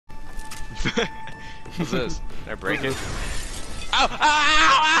What's this? Can I break it? Ow!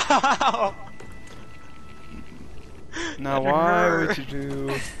 Ow! Ow! Ow! Now why would you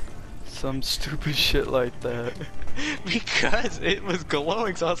do some stupid shit like that? Because it was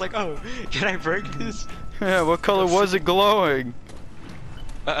glowing, so I was like, oh, can I break this? Yeah, what color was it glowing?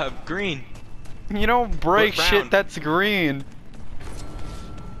 Green. You don't break Brown. shit that's green.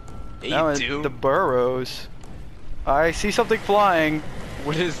 Yeah, Now you do. the burrows. I see something flying.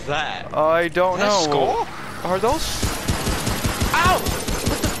 What is that? I don't Is that know. a skull? Are those? Ow!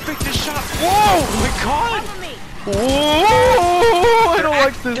 What the frick just shot? Whoa! Oh my god! Whoa! I don't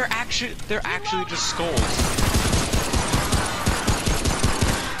like this. They're actually just skulls.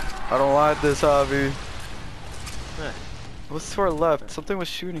 I don't like this, Javi. Huh. What's to our left? Something was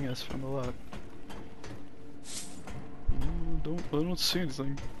shooting us from the left. I don't see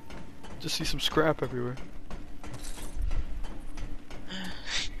anything. Just see some scrap everywhere.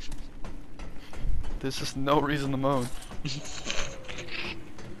 There's just no reason to moan.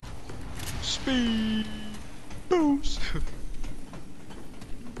 Speed boost.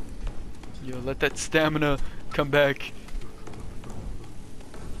 Yo, let that stamina come back.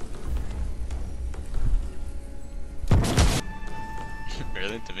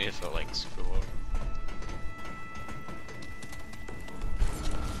 Really? To me, it felt like super low.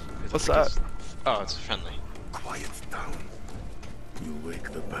 What's that? Oh, it's friendly. Quiet down. You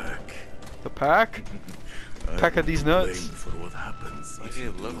wake the pack. The pack? Pack of these nuts. Blamed for what happens. Why if do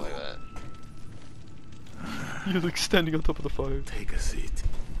you do. look like that? You're like standing on top of the fire. Take a seat.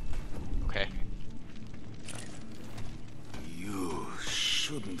 Okay. You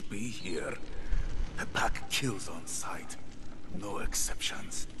shouldn't be here. The pack kills on sight. No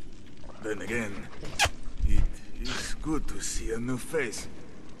exceptions. Then again, it is good to see a new face.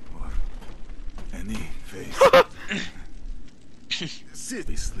 Or any face. Sit.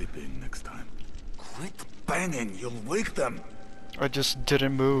 Be sleeping next time. Quit banging, you'll wake them. I just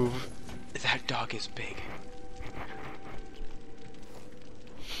didn't move. That dog is big.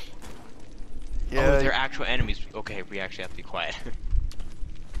 Yeah. Oh, they're actual enemies. Okay, we actually have to be quiet.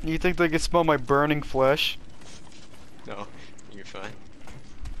 You think they can smell my burning flesh? No, you're fine.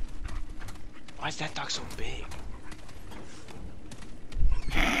 Why is that dog so big?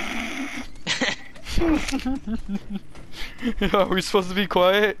 Are we supposed to be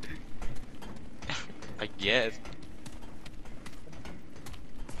quiet? I guess.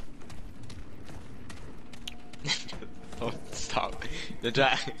 Oh, stop. The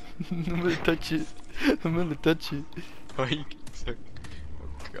dog. I'm gonna touch it. I'm gonna touch it. Oh, you so... Oh,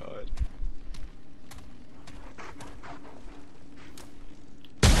 God.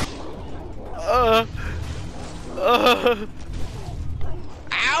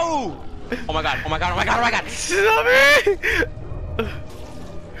 Ow! Oh my god, oh my god, oh my god, oh my god! Stop me!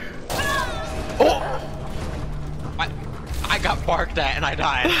 Oh! I got barked at and I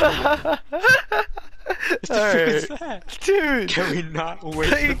died. What the frick is that? Dude! Can we not wake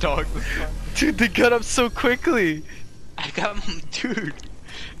the dog this time? Dude, they got up so quickly! I got... Dude!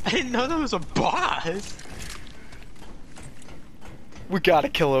 I didn't know that was a boss! We gotta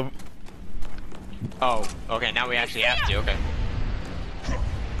kill him. Oh, okay, now we actually have to, okay.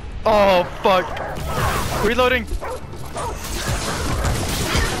 Oh, fuck. Reloading!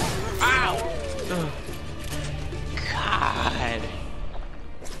 Ow! God!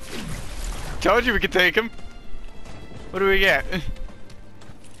 Told you we could take him. What do we get?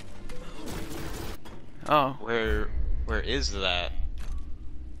 Oh. Where is that?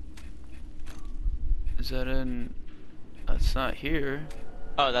 Is that in... That's not here.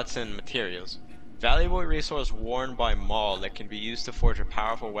 Oh, that's in materials. Valuable resource worn by Maul that can be used to forge a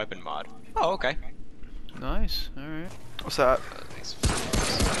powerful weapon mod. Oh, okay. Nice, alright. What's that?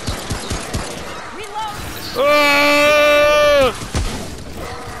 Reload! Ah!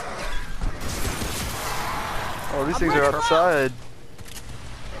 Oh, these things are outside.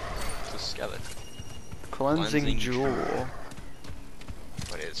 It's a skeleton. Cleansing Cleansing jewel.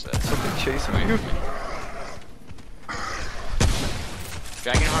 What is that? Something chasing you.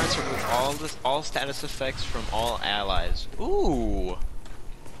 Dragon Hearts remove all status effects from all allies. Ooh.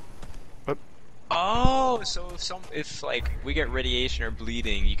 What? Oh, so if like we get radiation or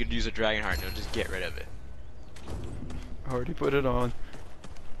bleeding, you could use a Dragon Heart and it'll just get rid of it. Already put it on.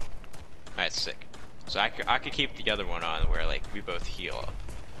 Alright, sick. So I could keep the other one on where like we both heal up.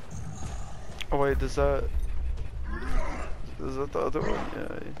 Oh wait, does that... Is that the other one?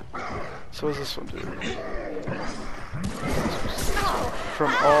 Yeah. So what does this one do?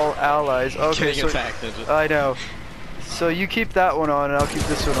 From all allies. Okay, Getting so... attacked, Ninja. I know. So you keep that one on and I'll keep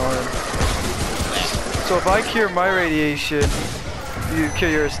this one on. So if I cure my radiation, you cure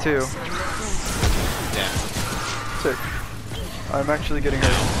yours too. Sick. I'm actually getting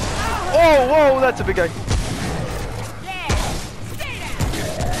hurt. Oh, whoa, that's a big guy.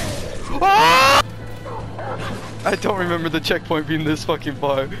 Ah! I don't remember the checkpoint being this fucking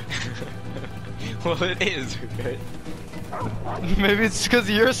far. Well, it is, okay? Maybe it's because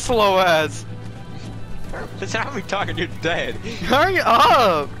you're slow ass. That's how we talking, you're dead. Hurry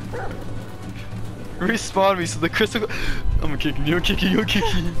up! Respawn me so the crystal. I'm kicking you, I'm kicking you, I'm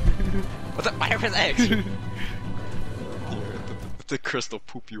kicking you. What's up? Fire press X! Yeah, the crystal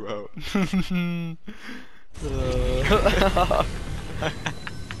poop you out.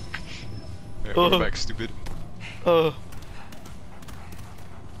 Alright, welcome back, stupid. Yeah.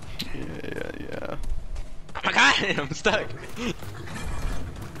 Oh my god, I'm stuck!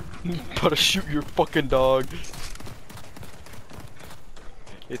 Gotta shoot your fucking dog.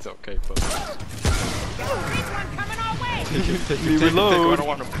 It's okay, folks. Me reload.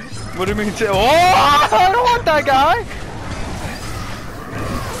 What do you mean? Oh, I don't want that guy.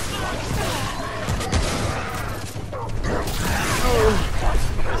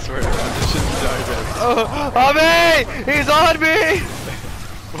 I swear to God, this shouldn't die, guys. On me! He's on me!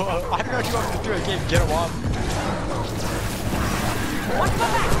 Well, I don't know what you want me to do. I can't get him off.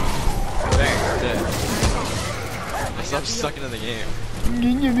 There, dead. I'm sucking in the game.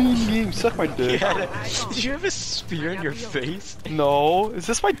 Suck my dick. Did you have a spear in your face? No. Is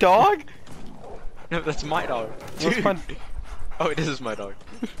this my dog? No, that's my dog. What's my... Oh, it is my dog.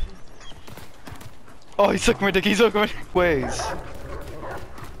 Oh, he sucked my dick. He sucked my ways.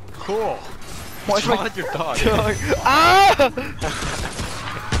 Cool. What's wrong with your dog? Ah!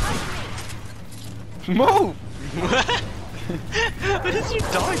 Move! What is your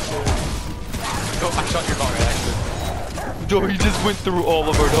dog doing? Oh, I shot your dog by accident. Dude, he just went through all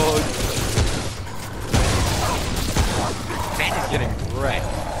of our dogs. Man is getting wrecked.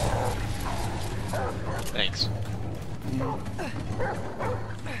 Thanks.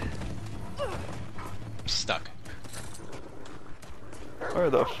 I'm stuck. Where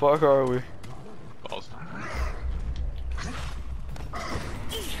the fuck are we? Balls.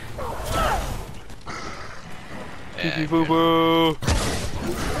 Pee boo boo.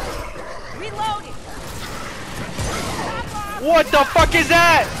 Reloading. What the fuck is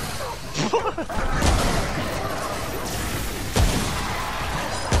that?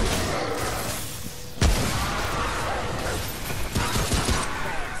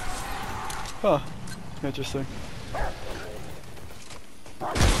 Huh. Interesting.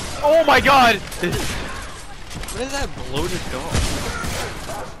 Oh my god! What is that bloated dog?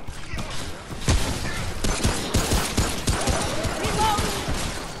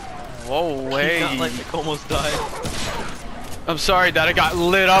 Whoa, He wait. got, like, almost died. I'm sorry that I got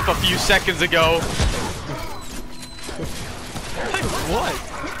lit up a few seconds ago. What?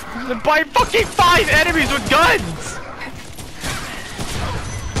 By fucking 5 enemies with guns!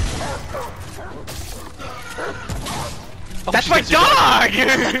 Oh, That's she my gets you dog!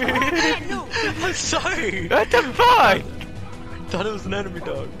 I'm sorry! What the fuck? I thought it was an enemy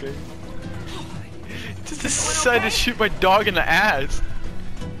dog, okay? Just decided to shoot my dog in the ass.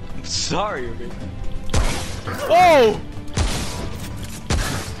 I'm sorry, okay? Whoa!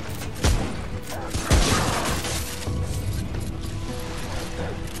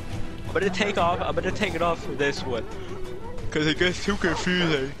 I'm gonna take it off for this one. Cause it gets too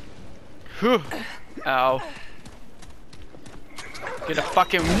confusing. Whew. Ow. Get a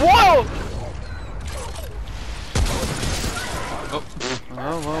fucking whoa! Oh,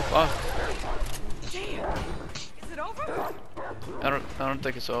 Oh well, fuck. Damn. Is it over? I don't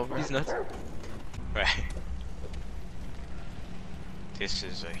think it's over. he's nuts. Right. This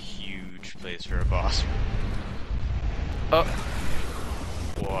is a huge place for a boss. Oh,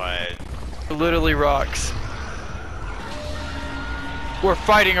 What? literally rocks. We're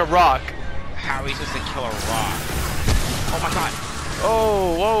fighting a rock. How are we supposed to kill a rock? Oh my god!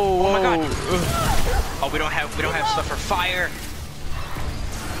 Oh, whoa, whoa. Oh my god! Oh, we don't have stuff for fire.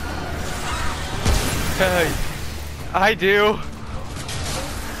 Hey, I do.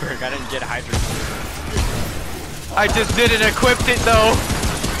 Frick, I didn't get hydrogen. I just didn't equip it though.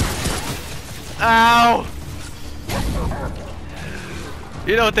 Ow.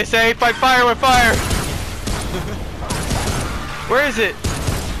 You know what they say, fight fire with fire. Where is it?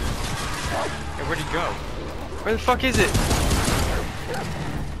 Hey, where'd he go? Where the fuck is it?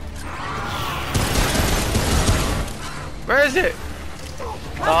 Where is it?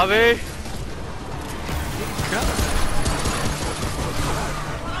 Bobby?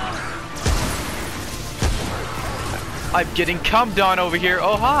 I'm getting cummed on over here.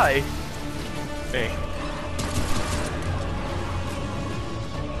 Oh, hi. Hey.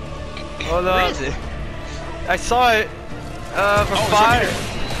 Hold Where up. is it? I saw it. For Oh, 5.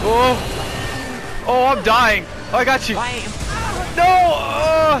 Oh. Oh, I'm dying. Oh, I got you. Why? No.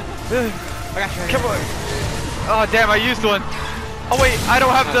 I got you. Come on. Oh, damn, I used one. Oh, wait, I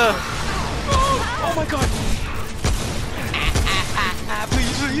don't have the... Oh my god.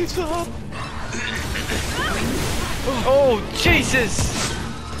 Please stop. Oh, Jesus.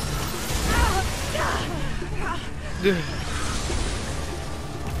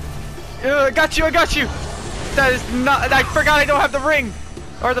 I got you, I got you. That is not... I forgot I don't have the ring.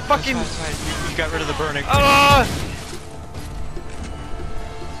 Or the fucking... That's fine. You got rid of the burning.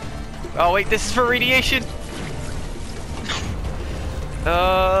 Oh, wait, this is for radiation.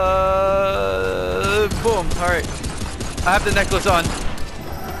 Boom. Alright. I have the necklace on.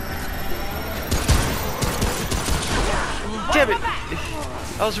 Damn it.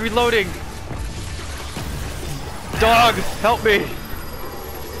 I was reloading. Dog, help me.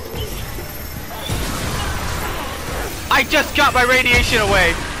 I just got my radiation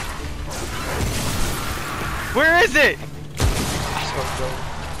away. Where is it?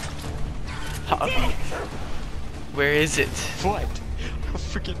 Where is it? What?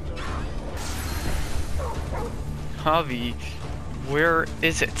 Freaking. Javi, where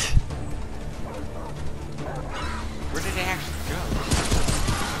is it? Where did it actually go?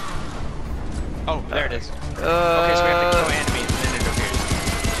 Oh, there it is. Okay, so we have to kill enemies and then it appears.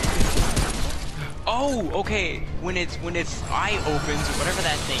 Oh, okay. When its eye opens, whatever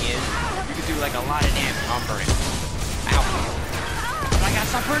that thing is, you can do like a lot of damage on burning. Ow! Oh my god,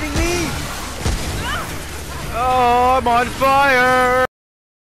 stop burning me! Oh, I'm on fire!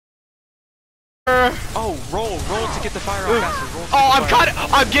 Oh, roll to get the fire off faster. Roll to Oh, get the fire.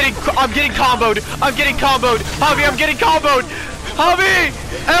 I'm getting comboed. I'm getting comboed. Javi, I'm getting comboed. Javi,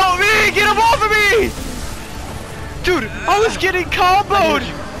 help me! Get him off of me! Dude, I was getting comboed.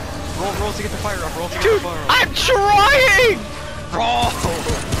 Roll to get the fire off. Roll to get Dude, the fire off. I'm trying. Roll.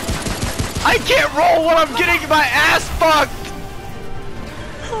 I can't roll when I'm getting my ass fucked.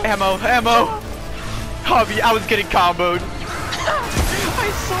 Ammo. Javi, I was getting comboed.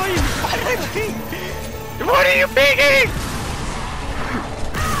 I saw you. Why did I ping? What are you picking?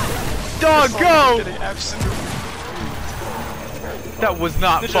 Dog, go! That was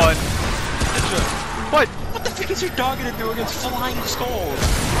not fun. Ninja. What? What the frick is your dog gonna do against flying skulls?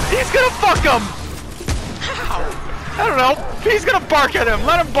 He's gonna fuck him! How? I don't know. He's gonna bark at him.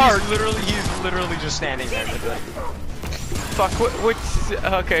 Let him bark. He's literally just standing there. Fuck, which...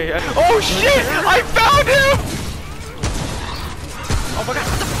 Okay. Oh shit! I found him! Oh my god,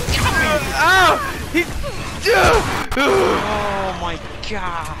 what the fuck? Ow! He... Oh my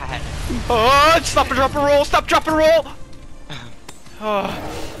god. Oh, stop and drop and roll! Stop, drop and roll!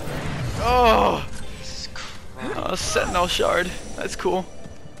 Oh, Jesus Christ. Sentinel shard. That's cool.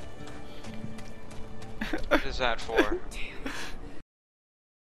 What is that for?